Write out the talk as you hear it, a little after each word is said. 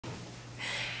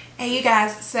Hey you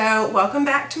guys, so welcome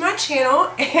back to my channel,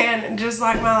 and just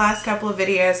like my last couple of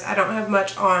videos, I don't have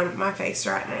much on my face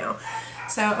right now.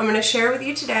 So I'm going to share with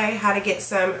you today how to get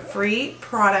some free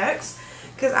products,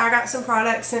 because I got some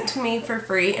products sent to me for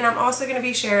free, and I'm also going to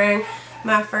be sharing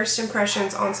my first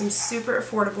impressions on some super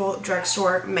affordable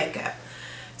drugstore makeup.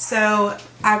 So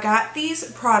I got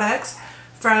these products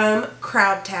from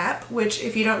CrowdTap, which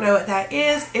if you don't know what that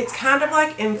is, it's kind of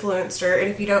like Influencer,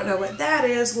 and if you don't know what that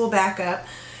is, we'll back up.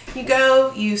 You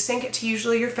go, you sync it to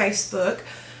usually your Facebook,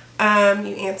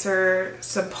 you answer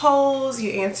some polls,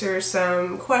 you answer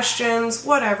some questions,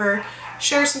 whatever,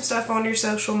 share some stuff on your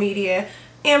social media,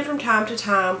 and from time to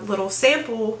time little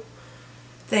sample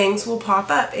things will pop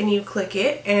up and you click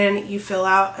it and you fill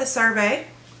out a survey,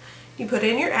 you put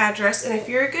in your address, and if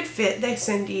you're a good fit they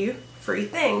send you free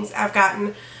things. I've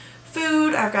gotten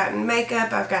food, I've gotten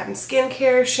makeup, I've gotten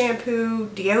skincare, shampoo,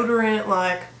 deodorant,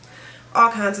 like all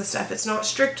kinds of stuff. It's not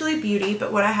strictly beauty,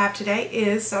 but what I have today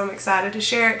is, so I'm excited to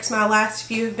share it because my last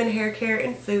few have been hair care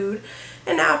and food,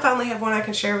 and now I finally have one I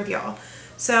can share with y'all.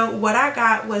 So what I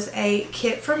got was a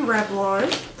kit from Revlon,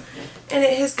 and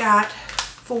it has got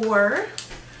 4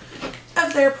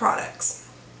 of their products,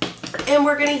 and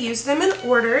we're going to use them in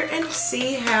order and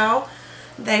see how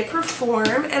they perform.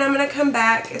 And I'm going to come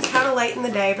back, it's kind of late in the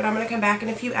day, but I'm going to come back in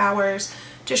a few hours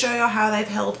to show y'all how they've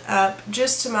held up,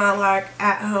 just to my like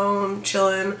at home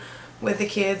chilling with the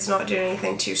kids, not doing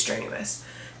anything too strenuous.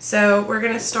 So we're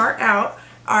going to start out.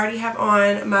 I already have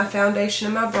on my foundation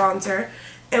and my bronzer,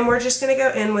 and we're just going to go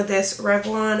in with this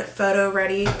Revlon Photo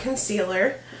Ready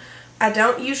Concealer. I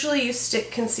don't usually use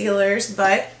stick concealers,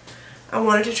 but I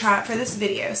wanted to try it for this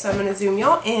video, so I'm going to zoom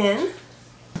y'all in,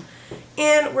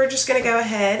 and we're just going to go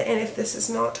ahead, and if this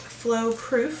is not flow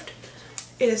proofed,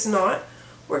 it is not.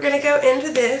 We're going to go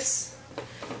into this,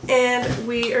 and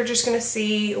we are just going to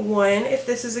see, one, if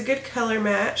this is a good color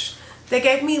match. They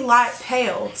gave me light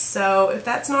pale, so if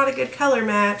that's not a good color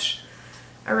match,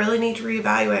 I really need to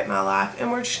reevaluate my life.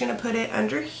 And we're just going to put it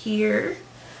under here,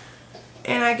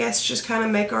 and I guess just kind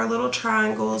of make our little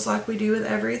triangles like we do with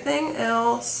everything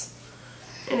else.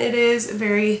 And it is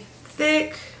very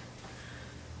thick,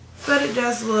 but it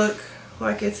does look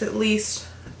like it's at least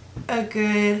a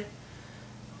good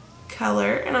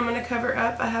color. And I'm going to cover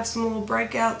up. I have some little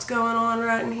breakouts going on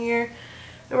right in here,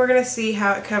 and we're going to see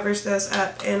how it covers those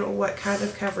up and what kind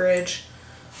of coverage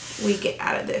we get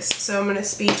out of this. So I'm going to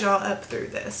speed y'all up through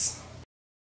this.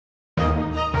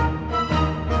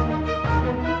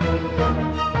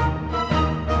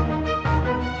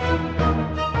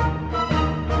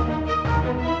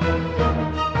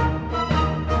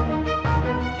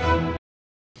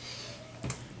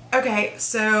 Okay,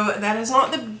 so that is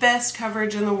not the best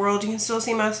coverage in the world. You can still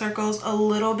see my circles a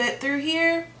little bit through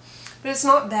here, but it's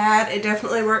not bad. It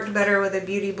definitely worked better with a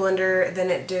beauty blender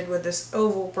than it did with this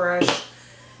oval brush.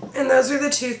 And those are the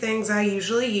 2 things I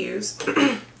usually use.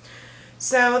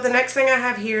 So the next thing I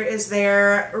have here is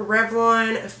their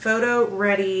Revlon Photo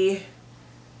Ready,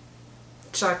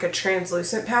 it's like a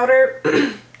translucent powder.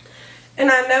 And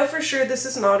I know for sure this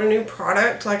is not a new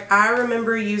product. Like, I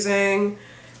remember using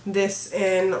this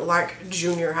in like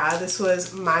junior high. This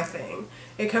was my thing.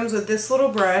 It comes with this little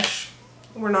brush.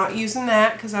 We're not using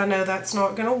that because I know that's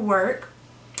not going to work.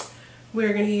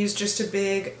 We're going to use just a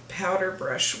big powder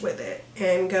brush with it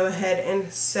and go ahead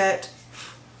and set,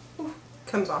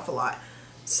 comes off a lot,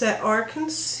 set our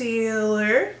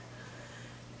concealer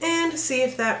and see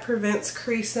if that prevents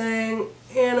creasing.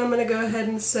 And I'm going to go ahead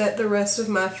and set the rest of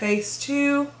my face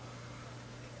too,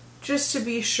 just to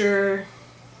be sure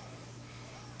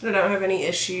I don't have any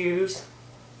issues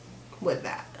with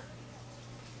that.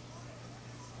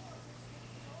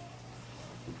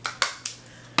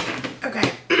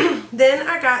 Okay, then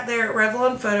I got their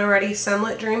Revlon Photo Ready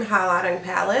Sunlit Dream Highlighting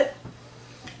Palette.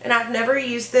 And I've never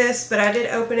used this, but I did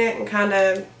open it and kind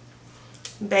of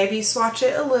baby swatch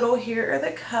it a little. Here are the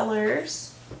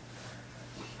colors.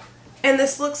 And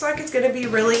this looks like it's going to be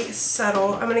really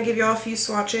subtle. I'm going to give y'all a few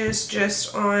swatches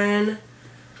just on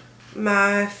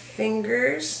my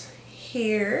fingers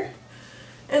here,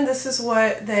 and this is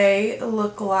what they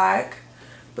look like,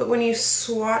 but when you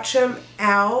swatch them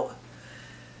out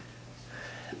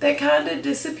they kind of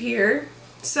disappear.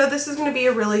 So this is going to be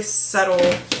a really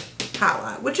subtle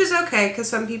highlight, which is okay because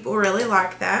some people really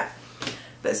like that,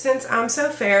 but since I'm so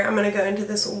fair, I'm going to go into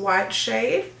this white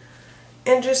shade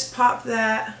and just pop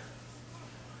that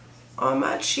on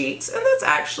my cheeks, and that's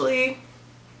actually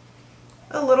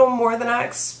a little more than I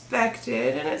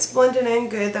expected, and it's blending in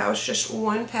good. That was just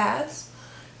one pass,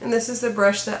 and this is the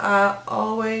brush that I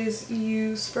always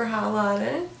use for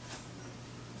highlighting.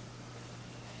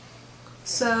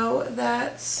 So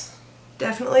that's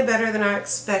Definitely better than I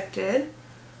expected.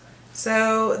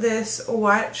 So this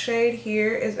white shade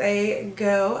here is a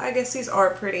Go. I guess these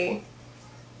are pretty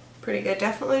good.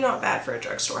 Definitely not bad for a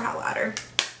drugstore highlighter.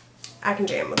 I can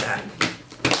jam with that.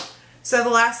 So the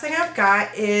last thing I've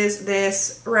got is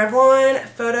this Revlon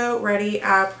Photo Ready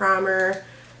Eye Primer. It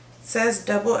says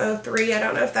 003. I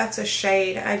don't know if that's a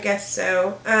shade. I guess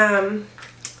so.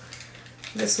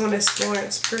 This one is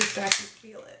Florence Proof. I can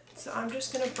feel it. So I'm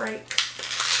just going to break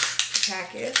the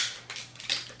package.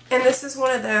 And this is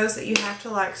one of those that you have to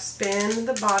like spin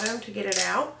the bottom to get it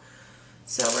out.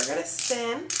 So we're going to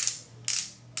spin.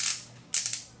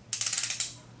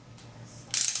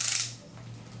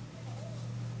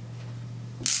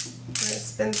 I'm going to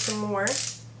spin some more.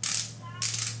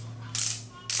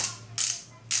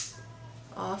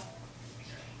 Off.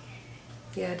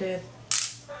 Yeah, I did.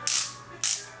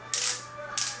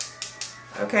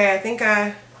 Okay, I think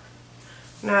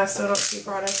no, I still don't see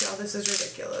product, y'all. This is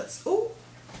ridiculous. Ooh.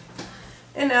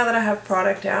 And now that I have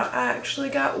product out, I actually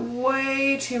got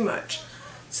way too much.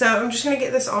 So I'm just going to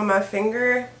get this on my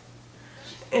finger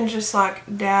and just like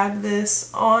dab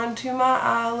this onto my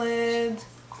eyelids.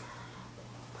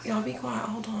 Y'all be quiet,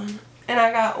 hold on. And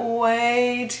I got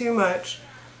way too much.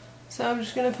 So I'm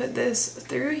just going to put this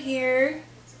through here.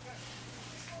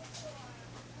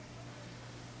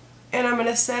 And I'm going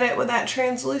to set it with that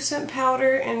translucent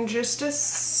powder in just a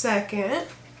second.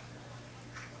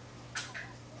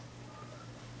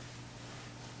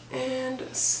 And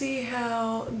see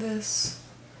how this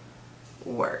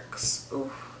works.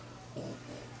 Ooh.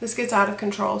 This gets out of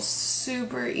control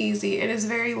super easy. It is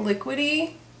very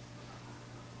liquidy.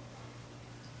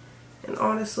 And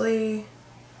honestly,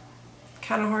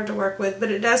 kind of hard to work with.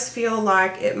 But it does feel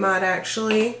like it might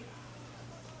actually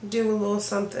do a little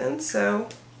something. So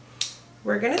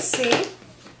we're going to see.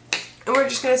 And we're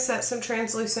just going to set some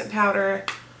translucent powder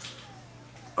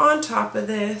on top of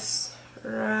this.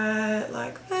 Right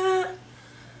like that.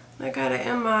 I got it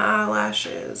in my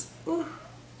eyelashes. Ooh.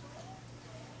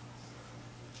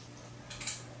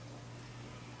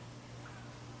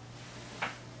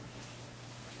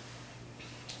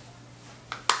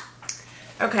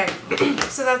 Okay,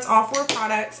 so that's all 4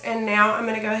 products, and now I'm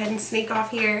going to go ahead and sneak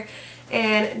off here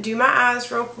and do my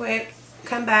eyes real quick,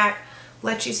 come back,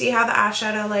 let you see how the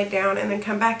eyeshadow laid down, and then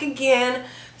come back again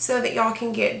so that y'all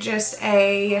can get just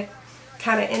a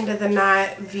kind of end of the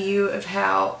night view of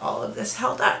how all of this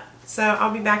held up. So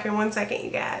I'll be back in 1 second, you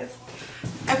guys.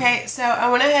 Okay, so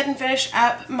I went ahead and finished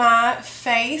up my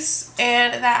face,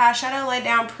 and that eyeshadow laid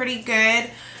down pretty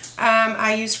good.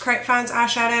 I used Crepe Fine's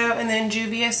eyeshadow and then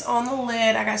Juvia's on the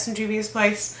lid. I got some Juvia's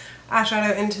Place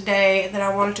eyeshadow in today that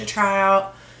I wanted to try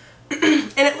out.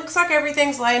 And it looks like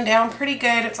everything's laying down pretty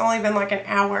good. It's only been like an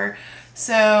hour,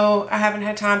 so I haven't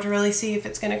had time to really see if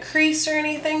it's going to crease or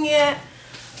anything yet.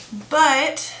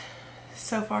 But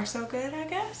so far so good, I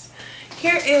guess.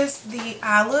 Here is the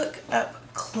eye look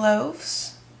up close.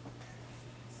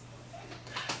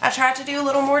 I tried to do a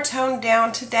little more toned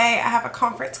down today. I have a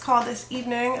conference call this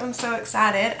evening. I'm so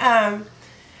excited.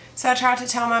 So I tried to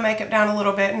tone my makeup down a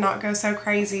little bit and not go so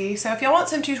crazy. So if y'all want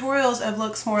some tutorials of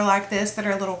looks more like this that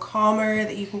are a little calmer,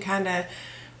 that you can kind of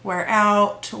wear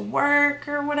out to work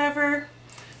or whatever,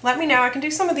 let me know. I can do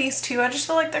some of these too. I just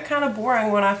feel like they're kind of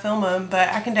boring when I film them, but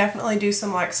I can definitely do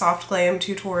some like soft glam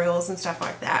tutorials and stuff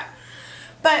like that.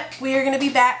 But we are going to be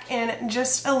back in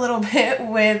just a little bit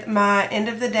with my end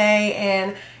of the day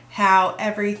and how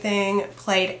everything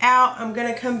played out. I'm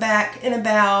going to come back in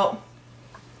about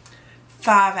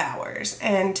 5 hours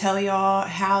and tell y'all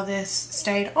how this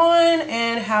stayed on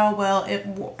and how well it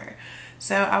wore.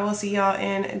 So I will see y'all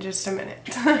in just a minute.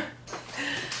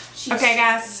 Okay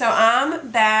guys, so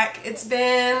I'm back. It's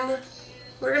been,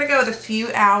 we're going to go with a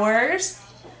few hours.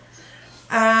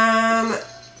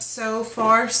 So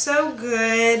far so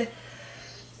good.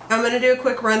 I'm going to do a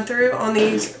quick run through on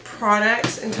these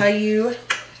products and tell you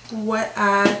what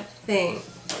I think.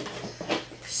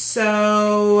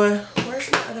 So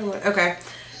where's my other one? Okay.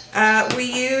 We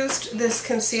used this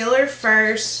concealer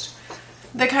first.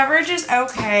 The coverage is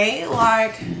okay.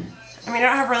 Like, I mean, I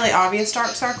don't have really obvious dark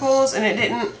circles and it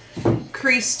didn't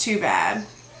crease too bad.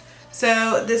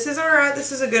 So this is alright.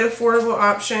 This is a good affordable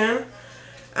option.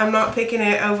 I'm not picking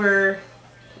it over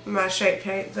my Shape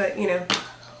Tape, but you know,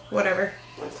 whatever.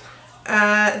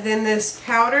 Then this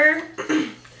powder.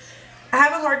 I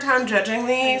have a hard time judging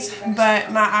these,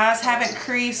 but my eyes haven't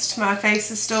creased. My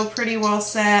face is still pretty well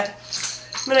set.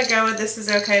 I'm going to go with This Is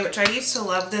Okay, which I used to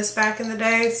love this back in the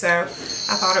day, so I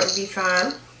thought it would be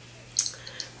fine.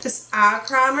 This eye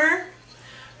primer.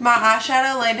 My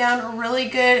eyeshadow laid down really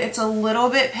good. It's a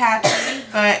little bit patchy,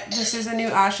 but this is a new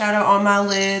eyeshadow on my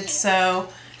lid, so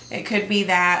it could be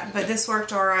that. But this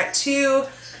worked alright too.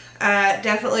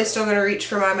 Definitely still going to reach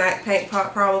for my MAC Paint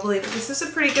Pot probably, but this is a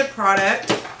pretty good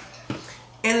product.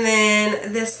 And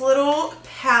then this little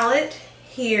palette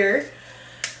here.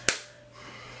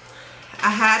 I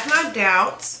had my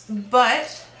doubts,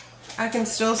 but I can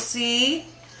still see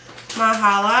my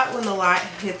highlight when the light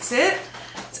hits it.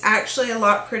 It's actually a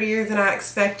lot prettier than I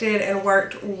expected and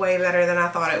worked way better than I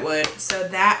thought it would. So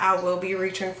that I will be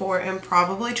reaching for and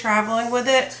probably traveling with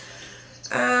it.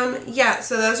 Yeah,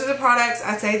 so those are the products.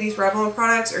 I'd say these Revlon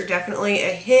products are definitely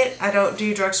a hit. I don't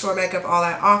do drugstore makeup all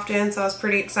that often, so I was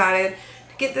pretty excited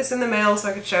to get this in the mail so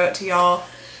I could show it to y'all.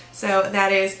 So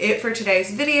that is it for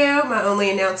today's video. My only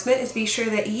announcement is be sure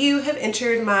that you have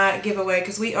entered my giveaway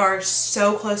because we are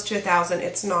so close to 1,000.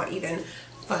 It's not even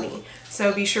funny.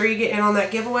 So be sure you get in on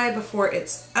that giveaway before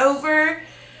it's over.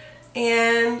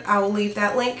 And I will leave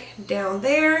that link down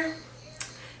there.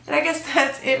 And I guess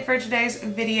that's it for today's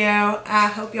video. I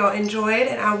hope y'all enjoyed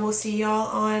and I will see y'all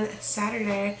on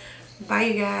Saturday. Bye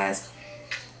you guys.